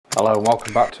Hello and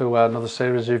welcome back to another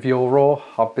series of YourRaw.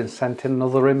 I've been sent in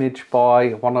another image by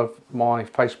one of my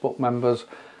Facebook members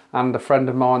and a friend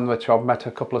of mine which I've met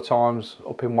a couple of times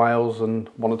up in Wales and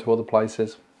one or two other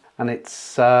places. And it's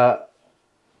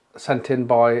sent in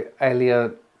by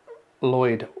Eilir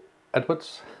Lloyd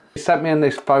Edwards. He sent me in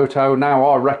this photo. Now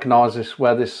I recognise this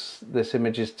where this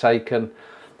image is taken,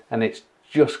 and it's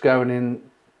just going in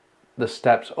the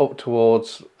steps up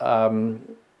towards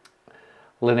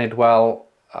Lynedwell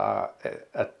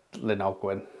at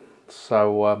Llynogwyn,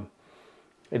 so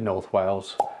in North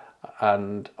Wales,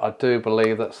 and I do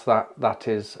believe that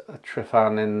is a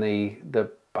Tryfan in the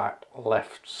back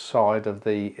left side of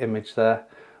the image there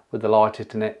with the light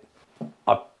hitting it.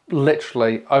 I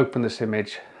literally opened this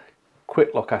image,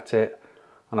 quick look at it,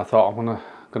 and I thought I'm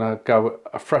gonna go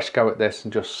a fresh go at this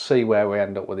and just see where we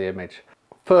end up with the image.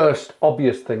 First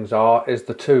obvious things is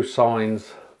the two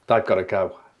signs. They've got to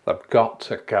go. They've got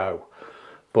to go.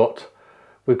 But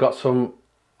we've got some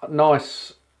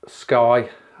nice sky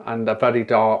and a very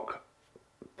dark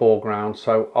foreground,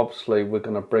 so obviously we're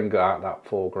going to bring out that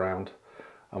foreground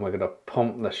and we're going to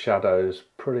pump the shadows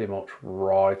pretty much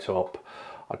right up.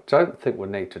 I don't think we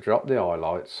need to drop the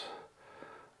highlights,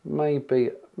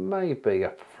 maybe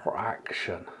a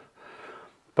fraction,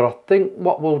 but I think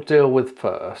what we'll deal with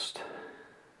first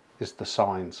is the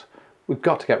signs. We've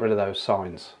got to get rid of those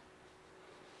signs.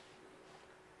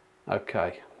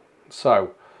 Okay,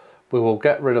 so we will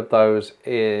get rid of those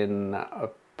in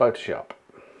Photoshop.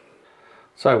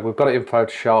 So we've got it in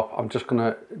Photoshop. I'm just going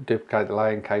to duplicate the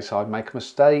layer in case I make a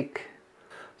mistake.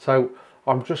 So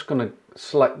I'm just going to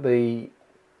select the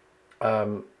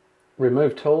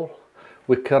remove tool.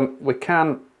 We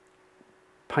can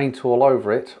paint all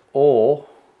over it, or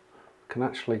we can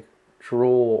actually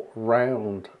draw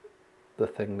round the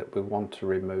thing that we want to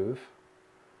remove,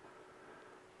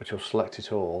 which will select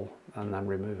it all and then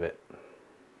remove it,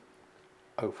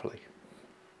 hopefully.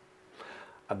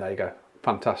 And there you go,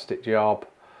 fantastic job.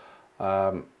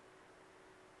 Yeah,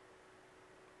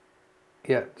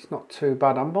 it's not too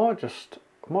bad. I might just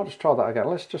try that again.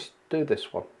 Let's just do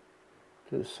this one.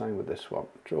 Do the same with this one.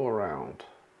 Draw around.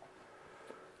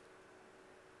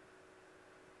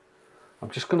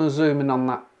 I'm just going to zoom in on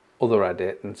that other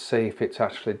edit and see if it's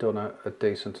actually done a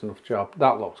decent enough job.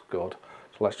 That looks good.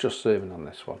 So let's just zoom in on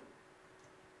this one.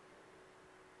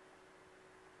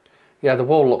 Yeah, the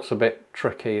wall looks a bit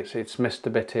tricky. It's missed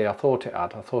a bit here. I thought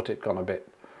it'd gone a bit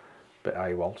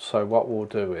AWOL. So what we'll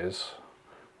do is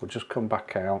we'll just come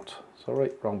back out. Sorry,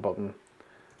 wrong button.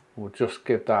 We'll just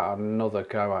give that another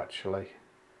go actually.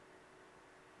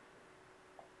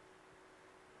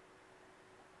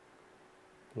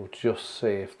 We'll just see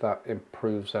if that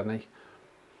improves any.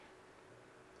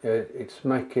 It's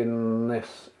making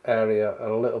this area a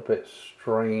little bit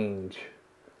strange.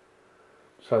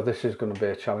 So this is going to be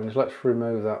a challenge. Let's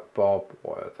remove that barbed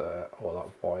wire there, or that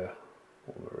wire.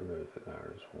 We'll remove it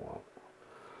there as well.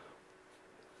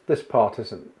 This part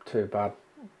isn't too bad,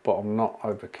 but I'm not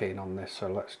over keen on this, so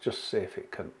let's just see if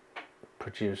it can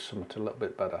produce something a little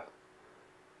bit better.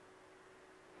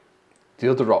 The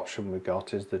other option we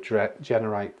got is the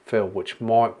generate fill, which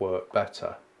might work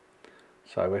better.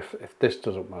 So if this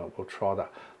doesn't work, we'll try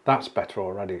that. That's better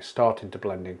already. It's starting to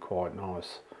blend in quite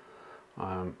nice.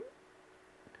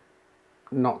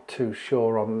 Not too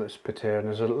sure on this bit here, and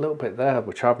there's a little bit there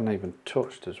which I haven't even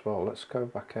touched as well. Let's go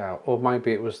back out, or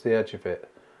maybe it was the edge of it.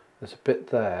 There's a bit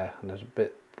there and there's a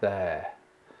bit there.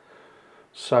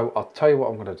 So I'll tell you what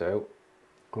I'm going to do.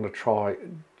 I'm going to try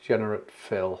generate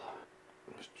fill.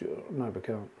 No, we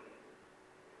can't.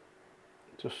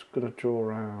 Just going to draw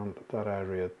around that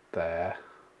area there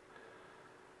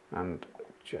and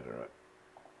generate.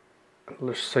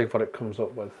 Let's see what it comes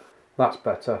up with. That's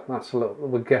better. That's a little.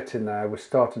 We're getting there. We're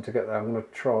starting to get there. I'm going to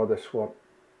try this one.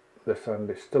 This end.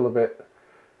 It's still a bit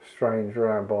strange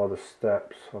around by the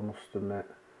steps, I must admit.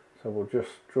 So we'll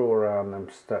just draw around them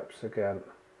steps again.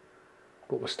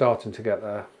 But we're starting to get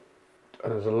there.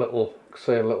 And there's a little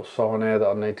sign here that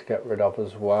I need to get rid of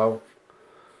as well.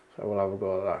 So we'll have a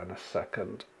go at that in a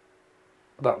second.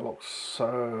 That looks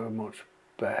so much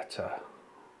better.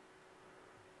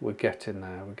 We're getting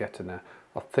there. We're getting there.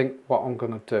 I think what I'm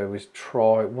going to do is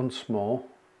try once more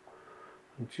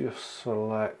and just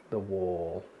select the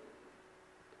wall,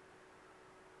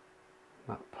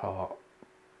 that part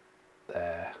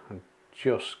there, and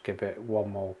just give it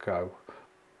one more go.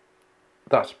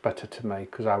 That's better to me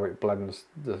because how it blends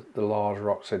the large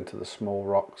rocks into the small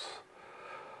rocks.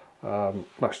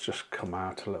 Let's just come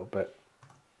out a little bit.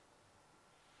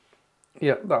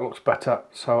 Yeah, that looks better.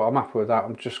 So I'm happy with that.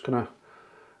 I'm just going to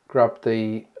grab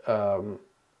the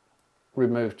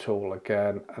remove tool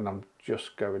again, and I'm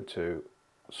just going to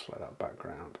select that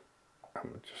background,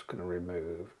 and we're just going to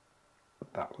remove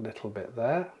that little bit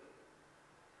there.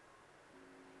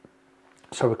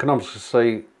 So we can obviously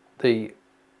see the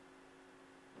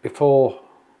before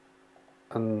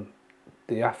and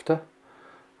the after,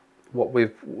 what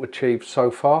we've achieved so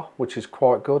far, which is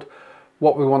quite good.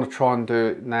 What we want to try and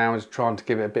do now is trying to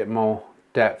give it a bit more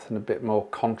depth and a bit more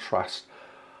contrast,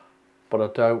 but I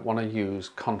don't want to use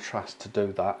contrast to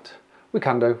do that. We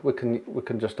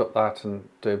can just up that and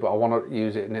do, but I want to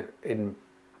use it in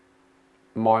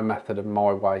my method and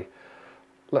my way.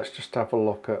 Let's just have a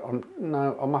look at,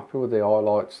 I'm happy with the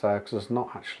highlights there, because there's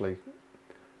not actually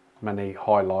many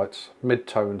highlights.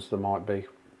 Mid-tones there might be.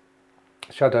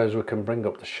 Shadows, we can bring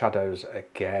up the shadows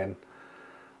again.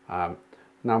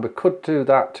 Now we could do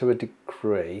that to a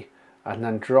degree and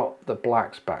then drop the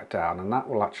blacks back down, and that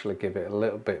will actually give it a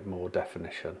little bit more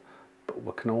definition. But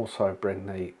we can also bring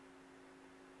the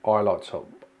highlights up.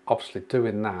 Obviously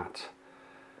doing that,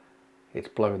 it's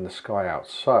blowing the sky out.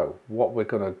 So what we're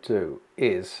going to do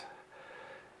is,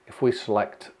 if we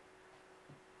select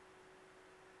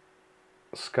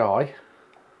sky,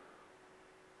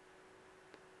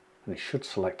 and it should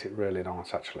select it really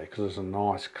nice actually, because there's a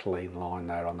nice clean line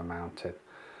there on the mountain,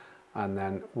 and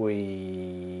then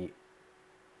we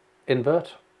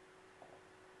invert,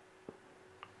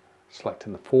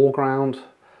 selecting the foreground,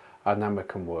 and then we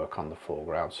can work on the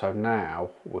foreground. So now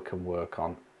we can work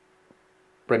on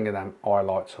bringing them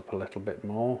highlights up a little bit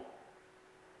more.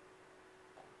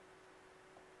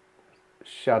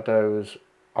 Shadows,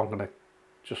 I'm going to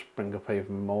just bring up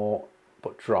even more,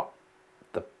 but drop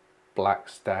the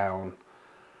blacks down,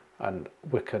 and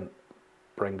we can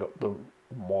bring up the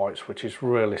whites, which is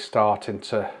really starting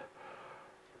to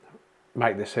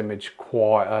make this image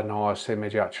quite a nice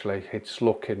image actually. It's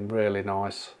looking really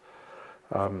nice.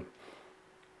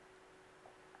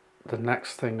 The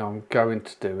next thing I'm going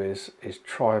to do is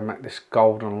try and make this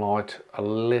golden light a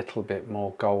little bit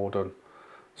more golden.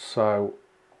 So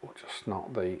we'll just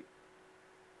knock the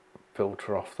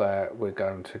filter off there. We're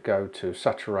going to go to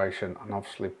saturation and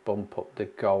obviously bump up the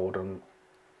golden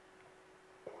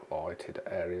lighted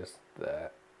areas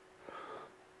there.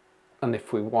 And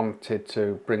if we wanted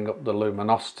to bring up the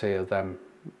luminosity of them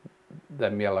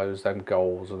yellows, them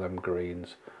golds and them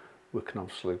greens, we can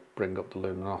obviously bring up the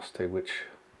luminosity, which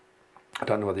I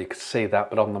don't know whether you can see that,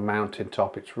 but on the mountain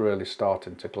top it's really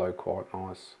starting to glow quite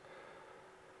nice.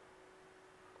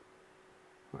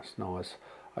 That's nice.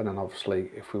 And then obviously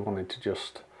if we wanted to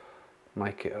just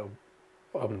make it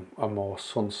a more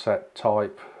sunset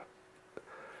type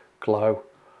glow,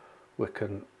 we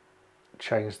can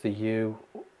change the hue,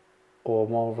 or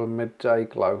more of a midday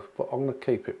glow, but I'm going to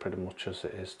keep it pretty much as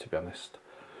it is, to be honest.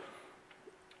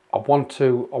 I want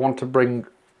to bring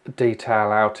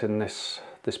detail out in this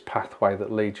pathway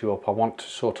that leads you up. I want to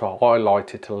sort of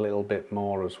highlight it a little bit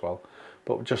more as well.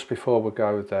 But just before we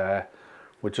go there,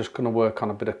 we're just going to work on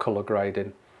a bit of colour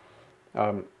grading.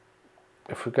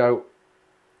 If we go,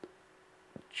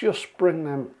 just bring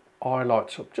them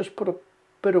highlights up, just put a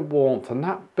bit of warmth, and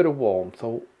that bit of warmth,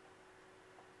 I'll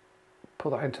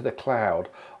put that into the cloud.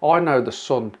 I know the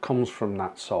sun comes from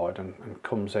that side and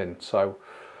comes in, so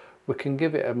we can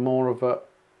give it a more of a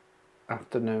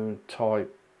afternoon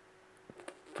type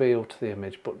feel to the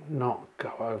image, but not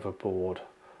go overboard.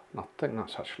 And I think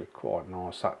that's actually quite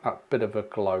nice, that bit of a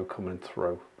glow coming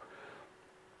through.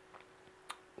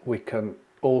 We can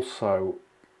also,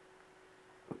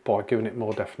 by giving it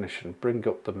more definition, bring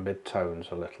up the mid-tones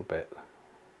a little bit.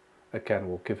 Again,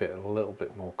 we'll give it a little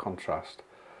bit more contrast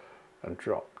and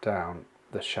drop down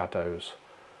the shadows,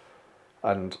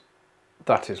 and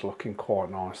that is looking quite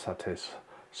nice, that is.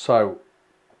 So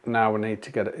now we need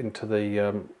to get it into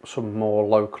the some more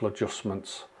local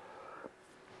adjustments.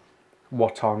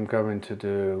 What I'm going to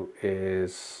do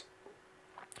is,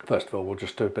 first of all, we'll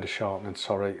just do a bit of sharpening,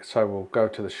 sorry. So we'll go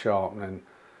to the sharpening.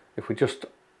 If we just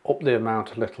up the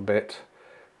amount a little bit,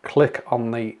 click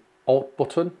on the Alt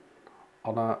button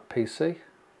on our PC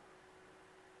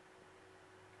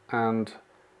and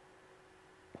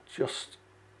just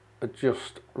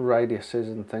adjust radiuses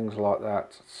and things like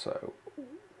that. So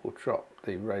we'll drop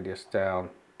the radius down,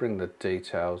 bring the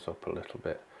details up a little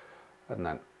bit, and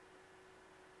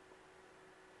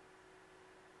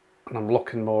I'm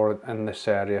looking more in this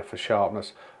area for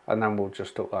sharpness, and then we'll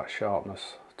just up that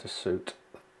sharpness to suit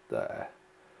there.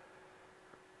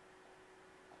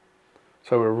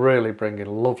 So we're really bringing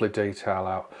lovely detail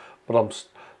out, but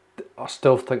I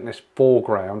still think this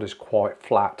foreground is quite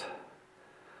flat.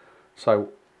 So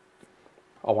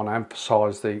I want to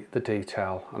emphasise the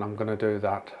detail, and I'm going to do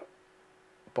that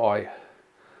by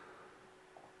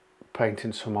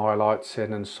painting some highlights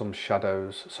in and some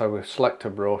shadows. So we select a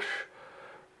brush,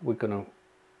 we're going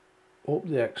to up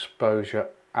the exposure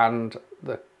and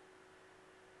the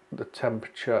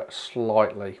temperature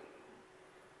slightly,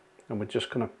 and we're just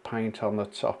going to paint on the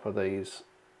top of these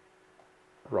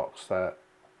rocks there.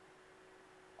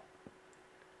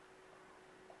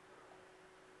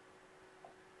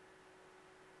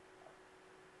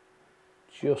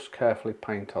 Just carefully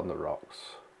paint on the rocks.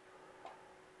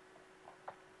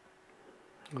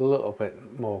 A little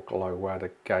bit more glow where the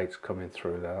gate's coming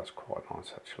through there, that's quite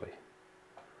nice actually.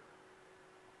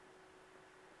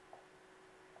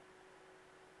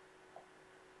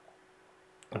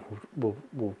 And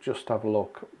we'll just have a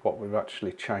look at what we've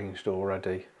actually changed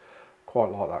already.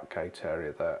 Quite like that gate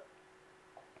area there.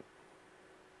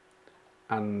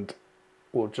 And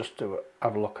we'll just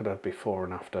have a look at a before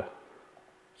and after.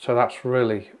 So that's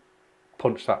really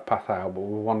punched that path out, but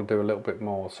we want to do a little bit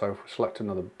more. So if we select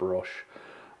another brush,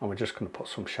 and we're just going to put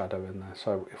some shadow in there.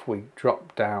 So if we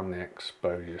drop down the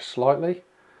exposure slightly,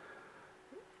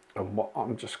 and what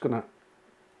I'm just going to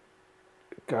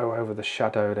go over the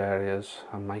shadowed areas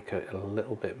and make it a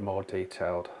little bit more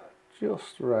detailed,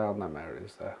 just around them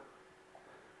areas there.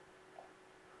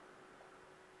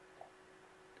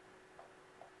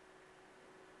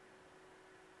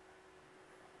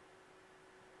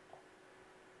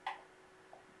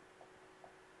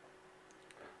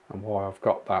 And while I've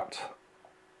got that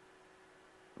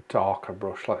darker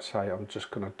brush, let's say, I'm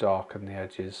just going to darken the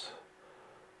edges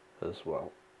as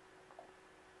well.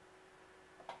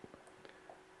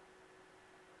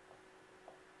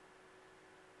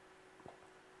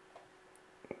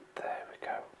 There we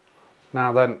go.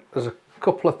 Now then, there's a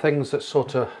couple of things that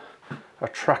sort of are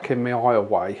tracking my eye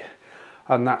away,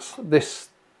 and that's this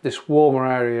warmer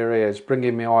area here is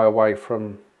bringing my eye away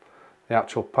from the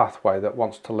actual pathway that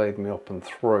wants to lead me up and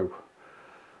through.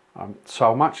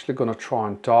 So I'm actually going to try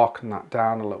and darken that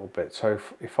down a little bit. So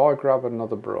if I grab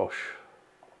another brush,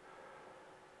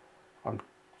 I'm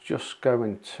just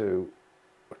going to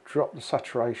drop the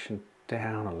saturation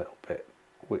down a little bit,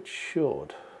 which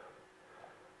should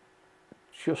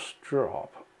just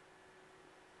drop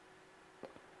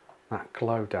that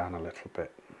glow down a little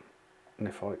bit. And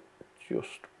if I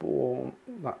just warm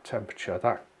that temperature,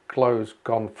 that glow's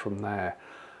gone from there.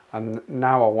 And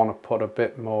now I want to put a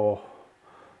bit more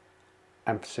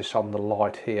emphasis on the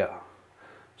light here.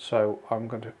 So I'm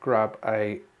going to grab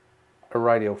a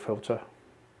radial filter,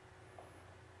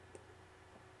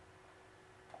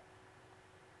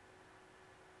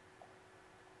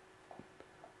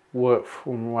 work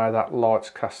from where that light's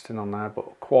casting on there,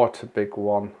 but quite a big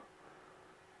one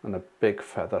and a big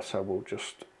feather, so we'll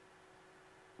just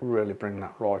really bring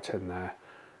that right in there.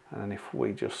 And then if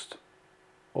we just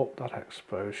up that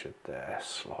exposure there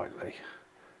slightly,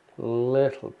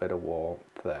 little bit of warmth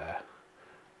there,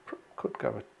 could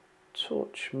go a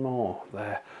touch more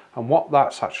there, and what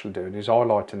that's actually doing is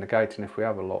highlighting the gate. And if we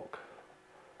have a look,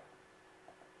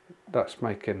 that's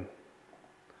making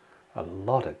a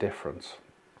lot of difference.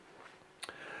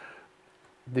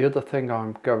 The other thing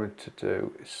I'm going to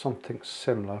do is something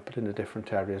similar but in a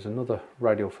different areas, another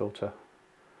radial filter.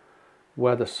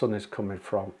 Where the sun is coming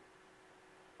from,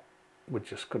 we're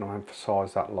just going to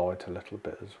emphasize that light a little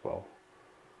bit as well,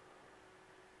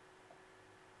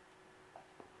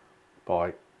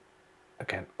 by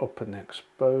again upping the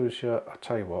exposure. I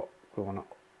tell you what,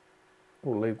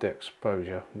 we'll leave the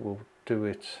exposure, we'll do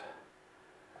it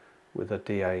with a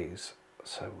DAs,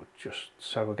 so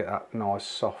we'll get that nice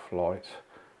soft light,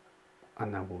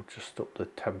 and then we'll just up the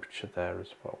temperature there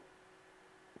as well.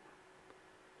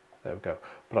 There we go.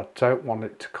 But I don't want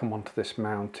it to come onto this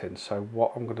mountain, so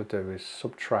what I'm going to do is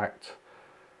subtract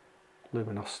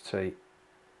luminosity,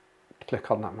 click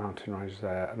on that mountain range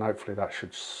there, and hopefully that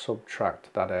should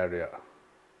subtract that area.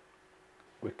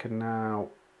 We can now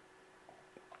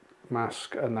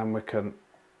mask, and then we can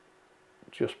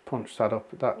just punch that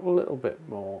up that little bit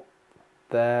more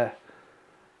there.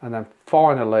 And then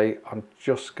finally I'm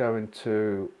just going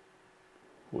to,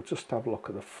 we'll just have a look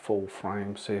at the full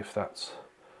frame, see if that's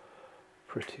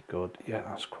pretty good. Yeah,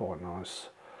 that's quite nice.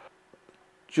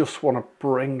 Just want to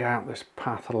bring out this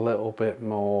path a little bit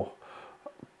more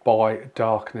by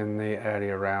darkening the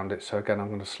area around it. So again, I'm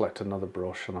going to select another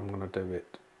brush and I'm going to do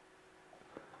it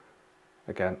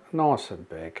again nice and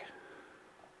big.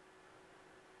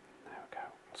 There we go.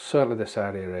 Certainly this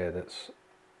area here that's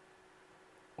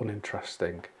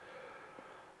uninteresting,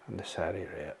 and this area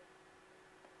here.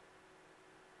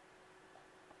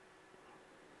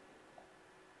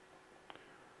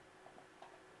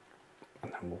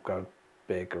 And then we'll go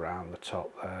big around the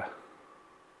top there.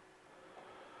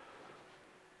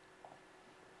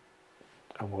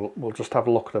 and we'll just have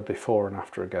a look at a before and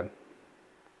after again.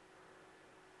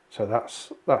 So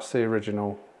that's the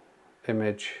original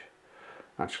image.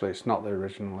 Actually, it's not the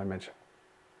original image.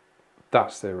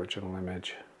 That's the original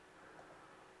image.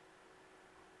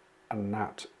 And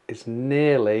that is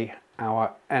nearly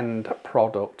our end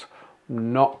product.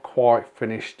 Not quite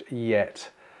finished yet,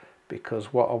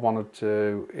 because what I want to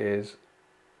do is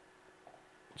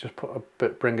just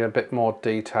bring a bit more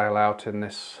detail out in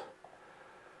this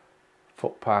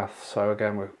footpath. So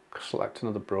again, we'll select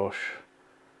another brush,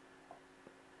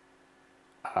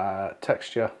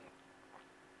 texture,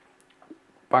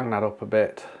 bang that up a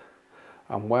bit,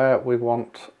 and where we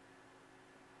want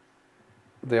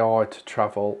the eye to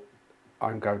travel,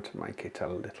 I'm going to make it a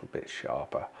little bit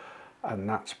sharper, and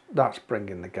that's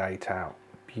bringing the gate out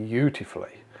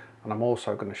beautifully. And I'm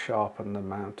also going to sharpen the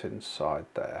mountain side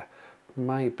there,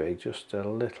 maybe just a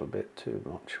little bit too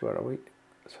much. Where are we?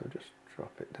 So just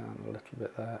drop it down a little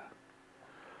bit there.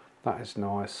 That is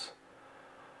nice.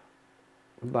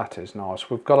 That is nice.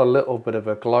 We've got a little bit of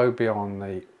a glow beyond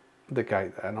the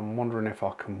gate there, and I'm wondering if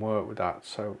I can work with that.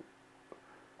 So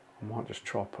I might just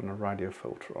try putting a radio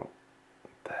filter on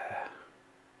there.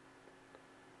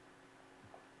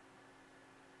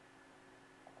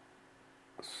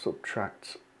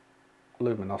 Subtract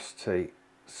luminosity,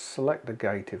 select the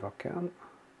gate if I can.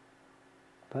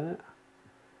 There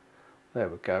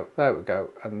we go,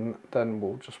 and then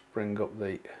we'll just bring up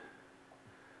the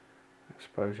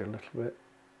exposure a little bit,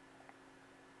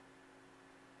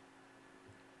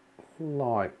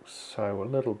 like so. A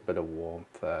little bit of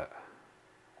warmth there.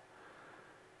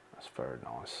 That's very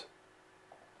nice.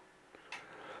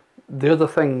 The other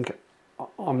thing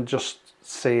I'm just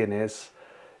seeing is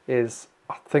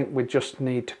I think we just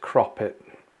need to crop it.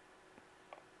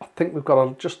 I think we've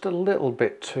got just a little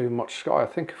bit too much sky. I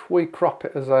think if we crop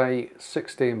it as a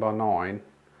 16:9,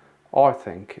 I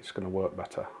think it's going to work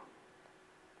better.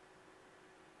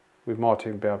 We might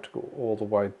even be able to go all the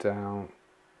way down,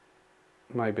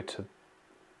 maybe to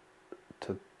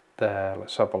there.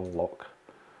 Let's have a look.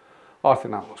 I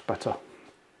think that looks better.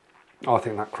 I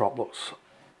think that crop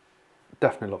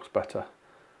definitely looks better.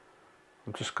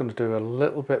 I'm just going to do a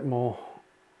little bit more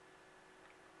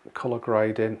colour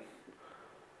grading.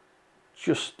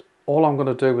 Just all I'm going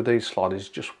to do with these slides is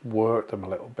just work them a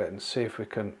little bit and see if we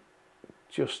can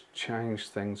just change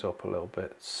things up a little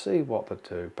bit, see what they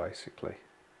do basically.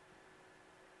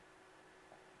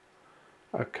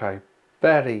 Okay,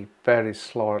 very, very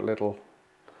slight little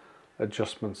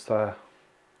adjustments there.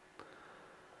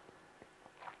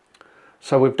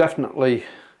 So we've definitely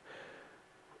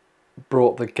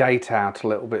brought the gate out a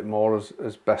little bit more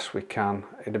as best we can.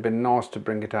 It'd have been nice to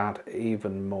bring it out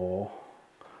even more,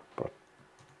 but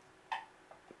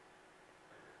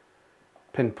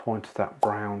pinpoint that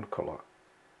brown colour.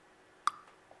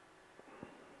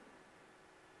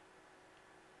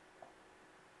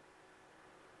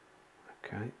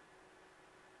 Okay.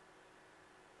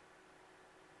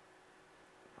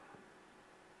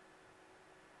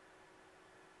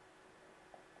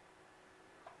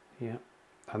 Yeah,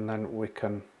 and then we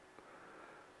can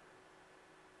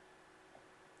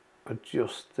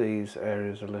adjust these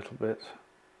areas a little bit.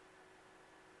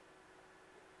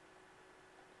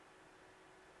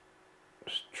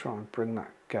 Just try and bring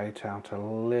that gate out a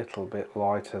little bit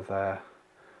lighter there,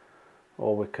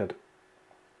 or we could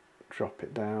drop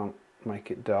it down, make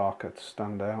it darker to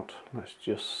stand out. Let's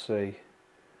just see.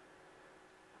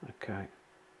 Okay.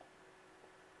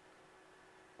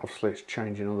 Obviously it's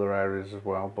changing other areas as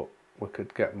well, but we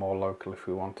could get more local if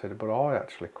we wanted, but I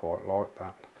actually quite like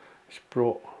that. It's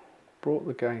brought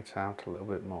the gate out a little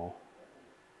bit more.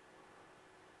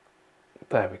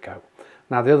 There we go.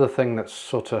 Now the other thing that's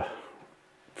sort of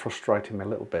frustrating me a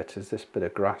little bit is this bit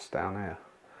of grass down here,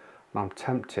 and I'm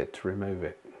tempted to remove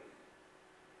it.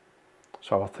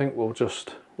 So I think we'll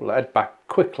head back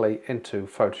quickly into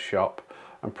Photoshop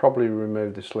and probably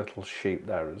remove this little sheep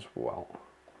there as well.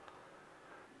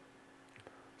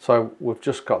 So we've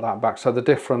just got that back. So the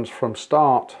difference from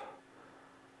start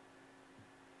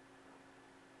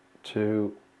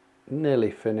to nearly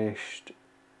finished,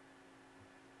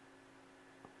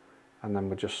 and then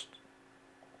we're just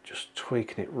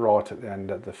tweaking it right at the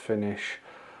end of the finish.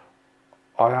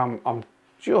 I'm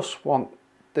just want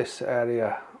this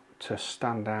area to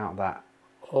stand out that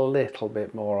little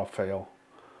bit more, I feel.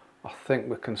 I think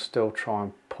we can still try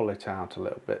and pull it out a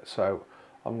little bit. So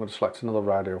I'm going to select another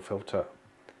radial filter,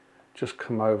 just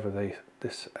come over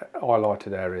this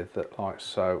highlighted area that like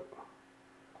so.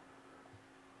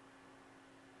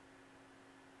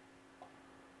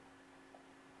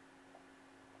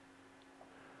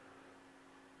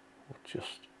 We'll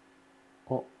just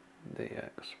the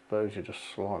exposure just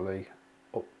slightly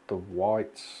up the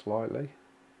white slightly,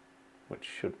 which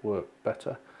should work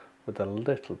better with a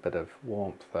little bit of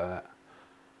warmth there.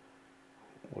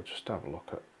 We'll just have a look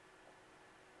at,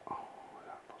 oh,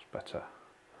 that looks better.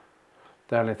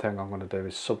 The only thing I'm going to do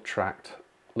is subtract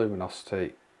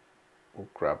luminosity. We'll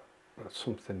grab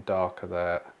something darker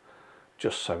there,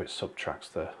 just so it subtracts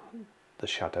the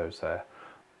shadows there.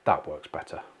 That works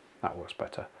better. That works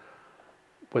better.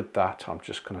 With that, I'm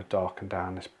just going to darken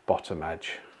down this bottom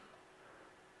edge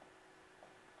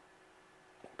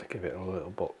to give it a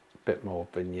little bit more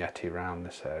vignette around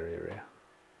this area here.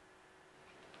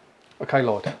 Okay,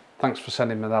 Lloyd, thanks for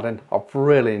sending me that in. I've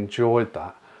really enjoyed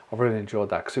that. I've really enjoyed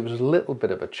that because it was a little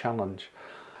bit of a challenge.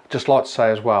 I'd just like to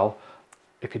say as well,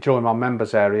 if you join my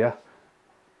members area,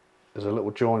 there's a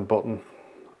little join button,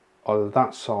 either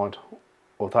that side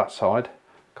or that side,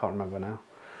 can't remember now.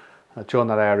 Join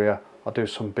that area. I'll do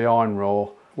some behind raw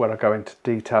where I go into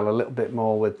detail a little bit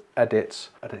more with edits,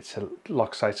 and it's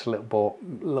like I say, it's a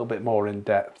little bit more in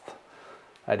depth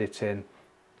editing,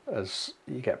 as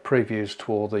you get previews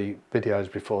to all the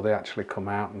videos before they actually come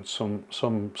out, and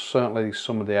certainly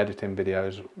some of the editing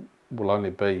videos will only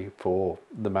be for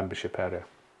the membership area.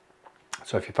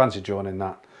 So if you fancy joining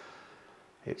that,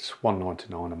 it's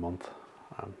 $1.99 a month.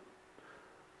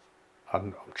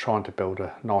 I'm trying to build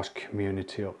a nice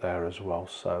community up there as well,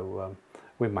 so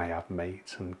we may have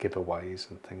meets and giveaways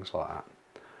and things like that.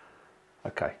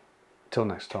 Okay, till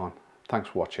next time, thanks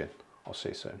for watching. I'll see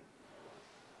you soon.